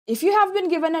If you have been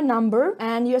given a number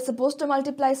and you're supposed to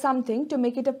multiply something to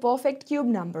make it a perfect cube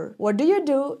number, what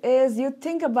do is you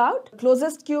think about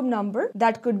closest cube number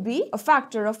that could be a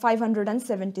factor of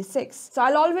 576. So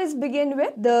I'll always begin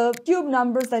with the cube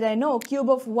numbers that I know.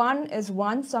 Cube of 1 is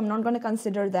 1, so I'm not going to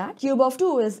consider that. Cube of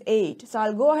 2 is 8, so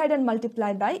I'll go ahead and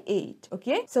multiply by 8.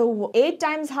 Okay, so 8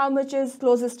 times how much is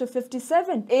closest to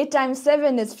 57? 8 times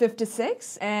 7 is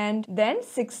 56, and then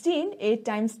 16. 8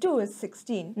 times 2 is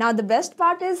 16. Now the best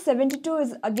part is 72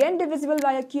 is again divisible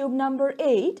by a cube number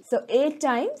 8. So 8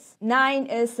 times 9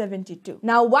 is 72.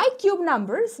 Now why cube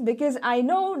numbers? Because I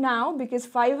know now, because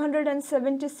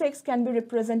 576 can be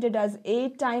represented as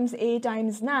 8 times 8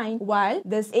 times 9, while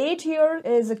this 8 here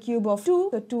is a cube of 2,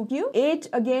 so 2 cube. 8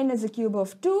 again is a cube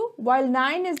of 2, while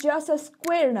 9 is just a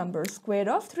square number, square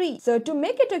of 3. So to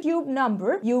make it a cube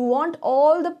number, you want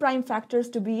all the prime factors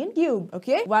to be in cube,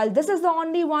 okay? While this is the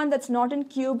only one that's not in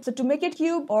cube, so to make it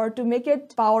cube or to make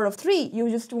it power of 3, you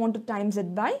just want to times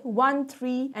it by 1,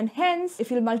 3, and hence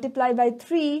if you multiply by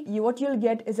 3, what you'll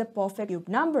get is a perfect cube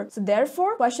number. So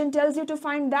therefore, question tells you to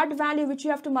find that value which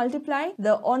you have to multiply.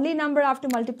 The only number I have to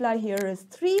multiply here is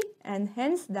 3, and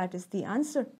hence that is the answer.